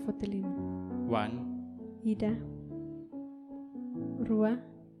 Itabot bel foteliman. 1, Ida. Rua.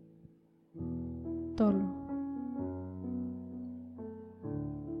 Tolo.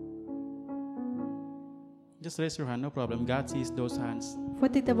 just raise your hand, no problem. God sees those hands.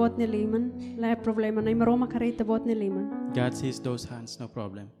 Foti tabot ni liman. Lahi problema na maroma kare tabot ni liman. God sees those hands, no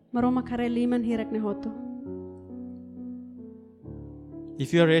problem. Maroma kare liman hirak ni hoto.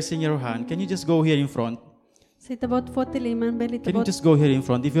 If you are raising your hand, can you just go here in front? Sa tabot foti liman beli Can you tabot. just go here in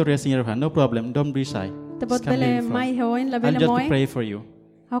front? If you're raising your hand, no problem. Don't be shy. Tabot Just come here bele in may front. hawain I'll labele just moy. pray for you.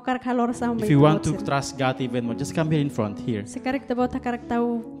 How karak halor sa If you want to trust God even more, just come here in front, here. Sa karak tabot ha karak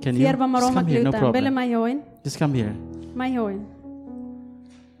tau. Can you? Fier ba Just maroma come here, no kliutan. problem. Bele may hawain. Just come here. May hawain.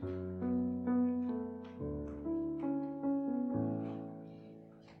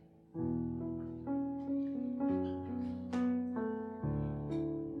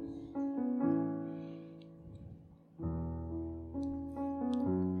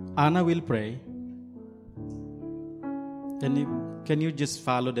 Anna will pray. Can you just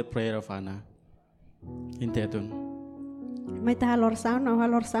follow the prayer of Anna? In Tetun. May tahalor sound o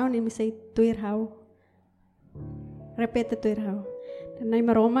halor sound imi say tuir haw. Repete tuir haw. Tanay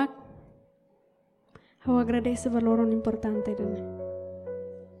maromak. Haw agradece valoron importante dan.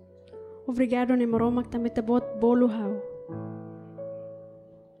 Obrigado ni maromak tamit tabot bolu haw.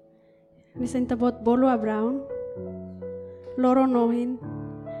 Nisan tabot bolu a brown. Loro nohin.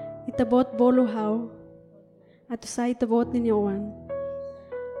 Itabot bolu haw. At sa itabot ni Yowan.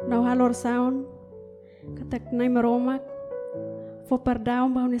 Now halor sound. Katak nay maromak. Fo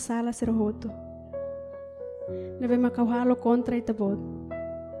pardao ba ni sala si rohoto. Nebe makawhalo kontra itabot.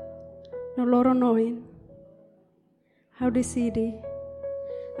 No loro noin. How decide.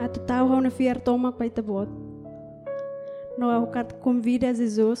 At tao how na fiar tomak pa itabot. No kat convida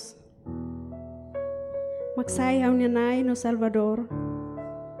Jesus. Magsay how niya nai no Salvador.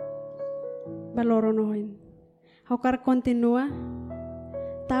 Baloro noin. How kar continua.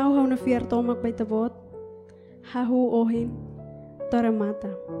 Tao how na fiar tomak pa itabot. Hahu ohin. Tora mata.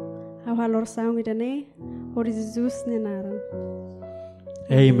 Hau halor saung idane. Hori Jesus ne naran.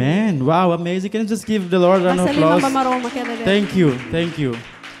 Amen. Wow, amazing. Can you just give the Lord an applause? Thank you. Thank you.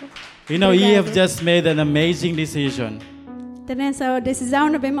 You know, you have just made an amazing decision. Tenen sa decisão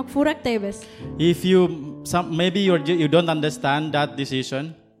na bem magfurak tebes. If maybe you don't understand that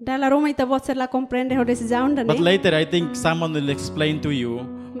decision, Dalla Roma itabot ser la comprende ho decisão da but ne. later I think someone will explain to you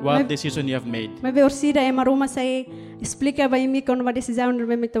what decision you have made. Mas be orsida e maruma sai explica ba imi kon ba decisão na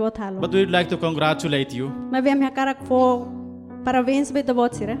bem itabot halo. But we'd like to congratulate you Mas be am hakarak fo parabéns be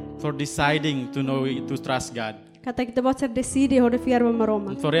itabot sira. for deciding to trust God. Kata kita bot ser decide ho de fiar ba maroma.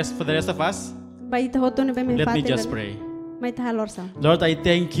 And for the rest of us, Ba itahoto ne be me let me fate. just pray. Mai tahalor sa. Lord, I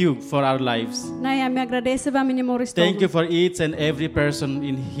thank you for our lives. Nai me agradece ba minimo risto. Thank you for each and every person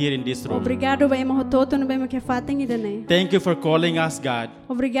here in this room. Obrigado ba imo hototo ne be me ke fateng idane. Thank you for calling us, God.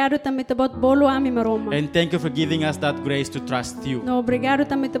 Obrigado também itabot bolo ami maroma. And thank you for giving us that grace to trust you. No, obrigado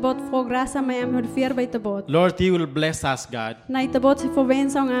também itabot fo graça mai am ho de fiar ba itabot. Lord, you will bless us, God. Na itabot se fo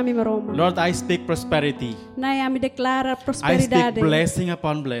bensong ami maroma. Lord, I speak prosperity. Na ami declara I prosperidade. speak blessing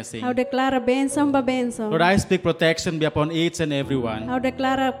upon blessing. Ao declara bênção ba bênção. Lord, I speak protection be upon each and everyone. Ao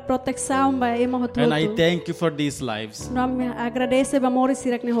declara proteção ba imo hototo. And I thank you for these lives. No me agradece ba mori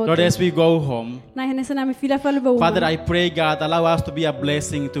sirak ne hoto. Lord, as we go home, Na hinesa na mi fila fala ba. Father, I pray, God, allow us to be a blessing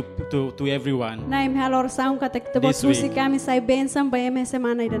to everyone. Na im halor saung ka tek tabot This week. susi kami sai bênção ba eme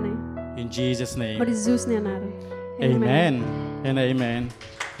semana idane. In Jesus' name. Por Jesus ne nara. Amen. And amen.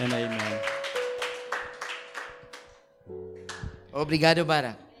 And amen. Obrigado,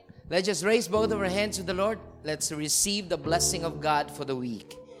 Bara. Let's just raise both of our hands to the Lord. Let's receive the blessing of God for the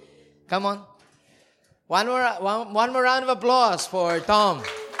week. Come on. One more round of applause for Tom.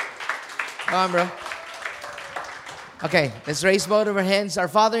 Come on, bro. Okay, let's raise both of our hands. Our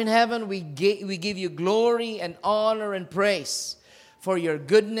Father in heaven, we give you glory and honor and praise for your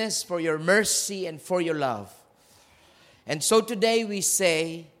goodness, for your mercy, and for your love. And so today we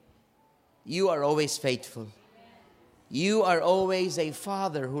say, you are always faithful. You are always a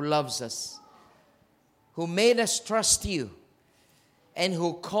Father who loves us, who made us trust you, and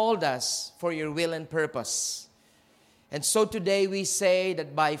who called us for your will and purpose. And so today we say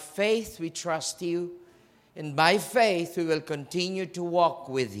that by faith we trust you, and by faith we will continue to walk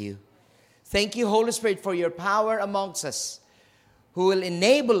with you. Thank you, Holy Spirit, for your power amongst us, who will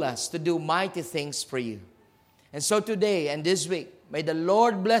enable us to do mighty things for you. And so today and this week, may the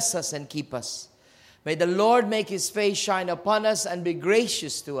Lord bless us and keep us. May the Lord make His face shine upon us and be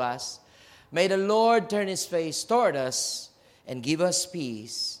gracious to us. May the Lord turn His face toward us and give us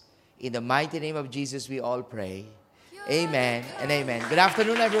peace. In the mighty name of Jesus we all pray. Amen and amen. Good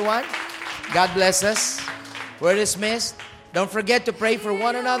afternoon, everyone. God bless us. We're dismissed. Don't forget to pray for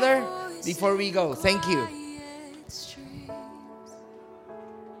one another before we go. Thank you.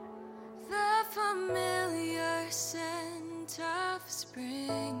 The familiar scent of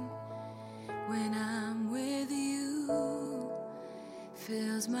spring, when I'm with you,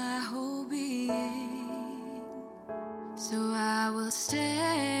 fills my whole being. So I will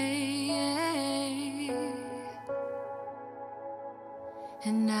stay,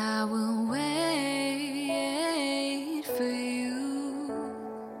 and I will wait for you.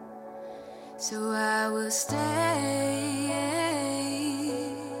 So I will stay,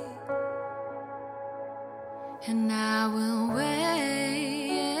 and I will wait.